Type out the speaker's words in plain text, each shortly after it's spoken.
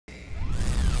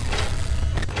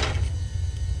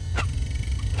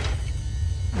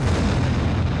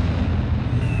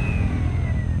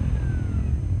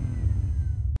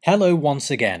Hello once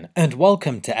again, and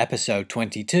welcome to episode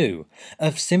 22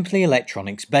 of Simply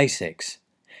Electronics Basics.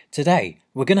 Today,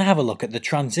 we're going to have a look at the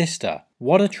transistor,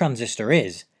 what a transistor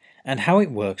is, and how it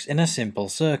works in a simple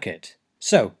circuit.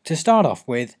 So, to start off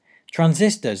with,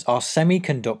 transistors are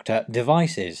semiconductor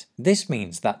devices. This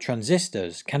means that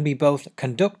transistors can be both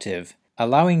conductive,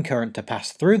 allowing current to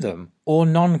pass through them, or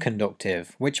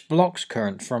non-conductive, which blocks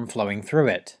current from flowing through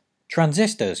it.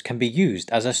 Transistors can be used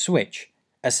as a switch,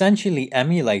 essentially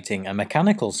emulating a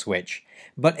mechanical switch,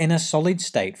 but in a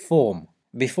solid-state form.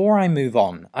 Before I move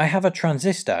on, I have a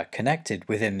transistor connected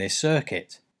within this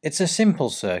circuit. It's a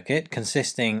simple circuit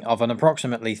consisting of an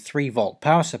approximately 3-volt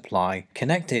power supply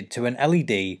connected to an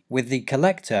LED with the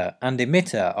collector and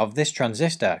emitter of this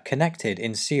transistor connected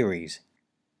in series.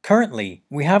 Currently,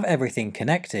 we have everything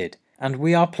connected, and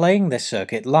we are playing this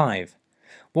circuit live.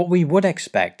 What we would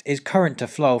expect is current to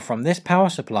flow from this power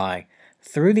supply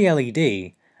through the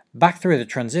LED, back through the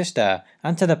transistor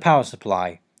and to the power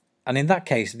supply, and in that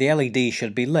case the LED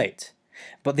should be lit.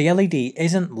 But the LED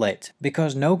isn't lit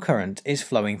because no current is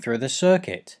flowing through the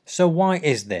circuit. So why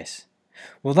is this?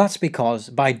 Well, that's because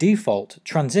by default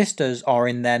transistors are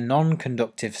in their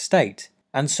non-conductive state,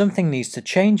 and something needs to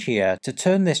change here to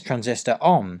turn this transistor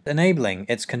on, enabling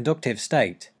its conductive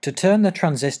state. To turn the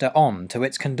transistor on to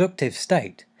its conductive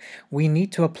state, we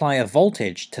need to apply a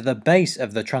voltage to the base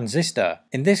of the transistor.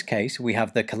 In this case, we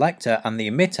have the collector and the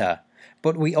emitter,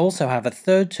 but we also have a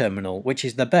third terminal, which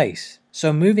is the base.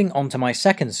 So moving on to my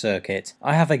second circuit,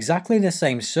 I have exactly the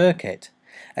same circuit,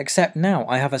 except now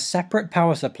I have a separate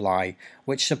power supply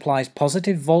which supplies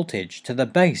positive voltage to the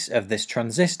base of this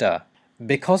transistor.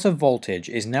 Because a voltage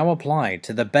is now applied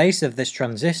to the base of this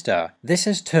transistor, this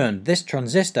has turned this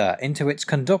transistor into its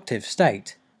conductive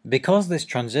state. Because this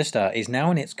transistor is now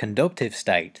in its conductive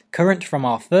state, current from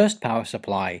our first power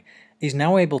supply is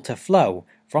now able to flow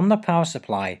from the power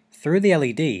supply through the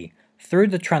LED, through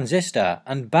the transistor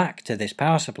and back to this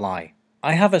power supply.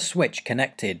 I have a switch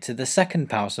connected to the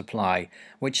second power supply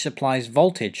which supplies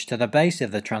voltage to the base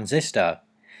of the transistor.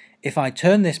 If I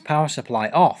turn this power supply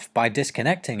off by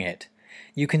disconnecting it,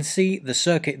 you can see the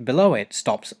circuit below it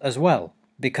stops as well,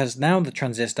 because now the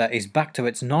transistor is back to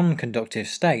its non-conductive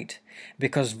state,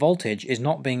 because voltage is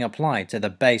not being applied to the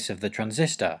base of the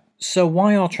transistor. So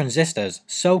why are transistors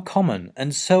so common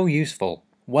and so useful?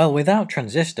 Well, without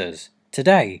transistors,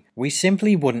 today we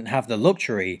simply wouldn't have the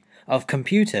luxury of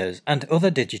computers and other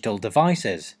digital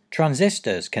devices.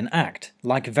 Transistors can act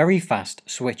like very fast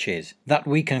switches that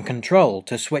we can control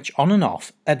to switch on and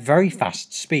off at very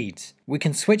fast speeds. We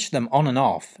can switch them on and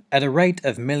off at a rate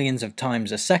of millions of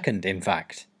times a second, in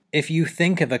fact. If you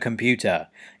think of a computer,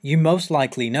 you most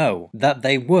likely know that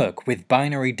they work with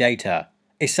binary data,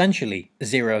 essentially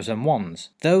zeros and ones.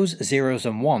 Those zeros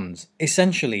and ones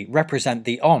essentially represent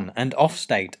the on and off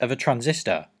state of a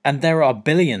transistor, and there are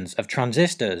billions of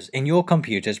transistors in your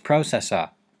computer's processor.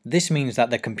 This means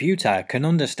that the computer can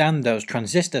understand those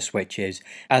transistor switches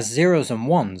as zeros and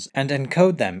ones and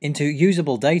encode them into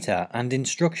usable data and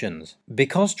instructions.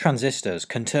 Because transistors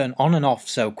can turn on and off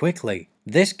so quickly,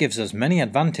 this gives us many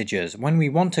advantages when we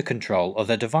want to control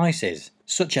other devices,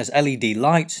 such as LED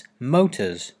lights,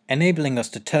 motors, enabling us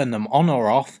to turn them on or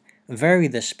off, vary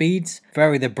the speeds,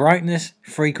 vary the brightness,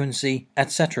 frequency,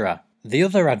 etc. The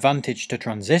other advantage to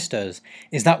transistors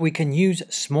is that we can use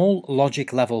small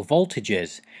logic level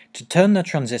voltages to turn the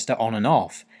transistor on and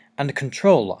off and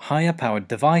control higher powered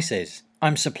devices.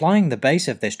 I'm supplying the base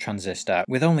of this transistor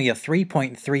with only a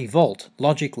 3.3 volt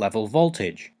logic level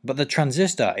voltage, but the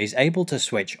transistor is able to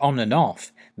switch on and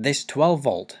off this 12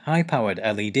 volt high powered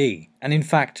LED, and in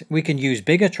fact we can use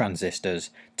bigger transistors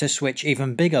to switch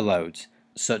even bigger loads,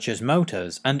 such as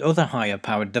motors and other higher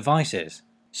powered devices.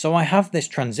 So I have this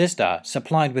transistor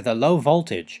supplied with a low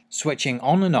voltage, switching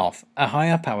on and off a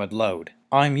higher powered load.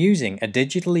 I'm using a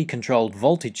digitally controlled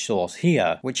voltage source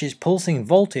here, which is pulsing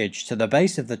voltage to the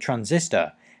base of the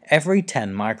transistor every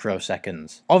 10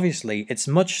 microseconds. Obviously, it's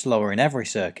much slower in every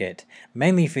circuit,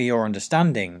 mainly for your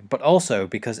understanding, but also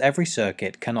because every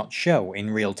circuit cannot show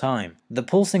in real time. The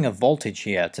pulsing of voltage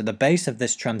here to the base of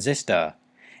this transistor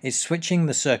is switching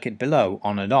the circuit below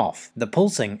on and off. The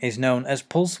pulsing is known as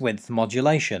pulse width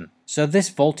modulation. So this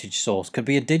voltage source could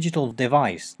be a digital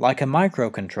device like a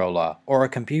microcontroller or a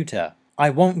computer.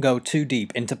 I won't go too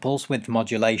deep into pulse width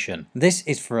modulation, this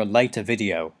is for a later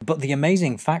video, but the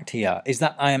amazing fact here is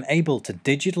that I am able to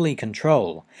digitally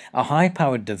control a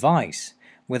high-powered device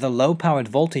with a low-powered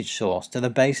voltage source to the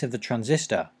base of the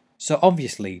transistor. So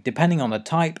obviously, depending on the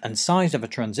type and size of a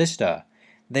transistor,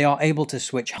 They are able to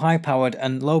switch high-powered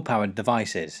and low-powered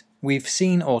devices. We've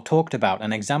seen or talked about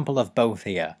an example of both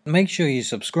here. Make sure you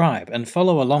subscribe and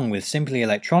follow along with Simply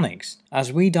Electronics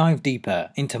as we dive deeper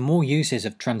into more uses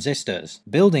of transistors,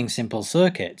 building simple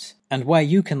circuits, and where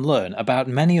you can learn about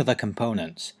many other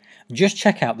components. Just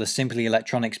check out the Simply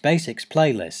Electronics Basics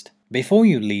playlist. Before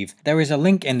you leave, there is a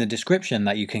link in the description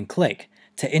that you can click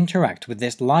to interact with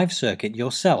this live circuit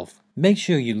yourself. Make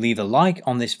sure you leave a like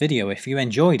on this video if you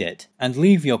enjoyed it, and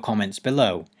leave your comments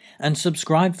below, and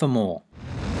subscribe for more.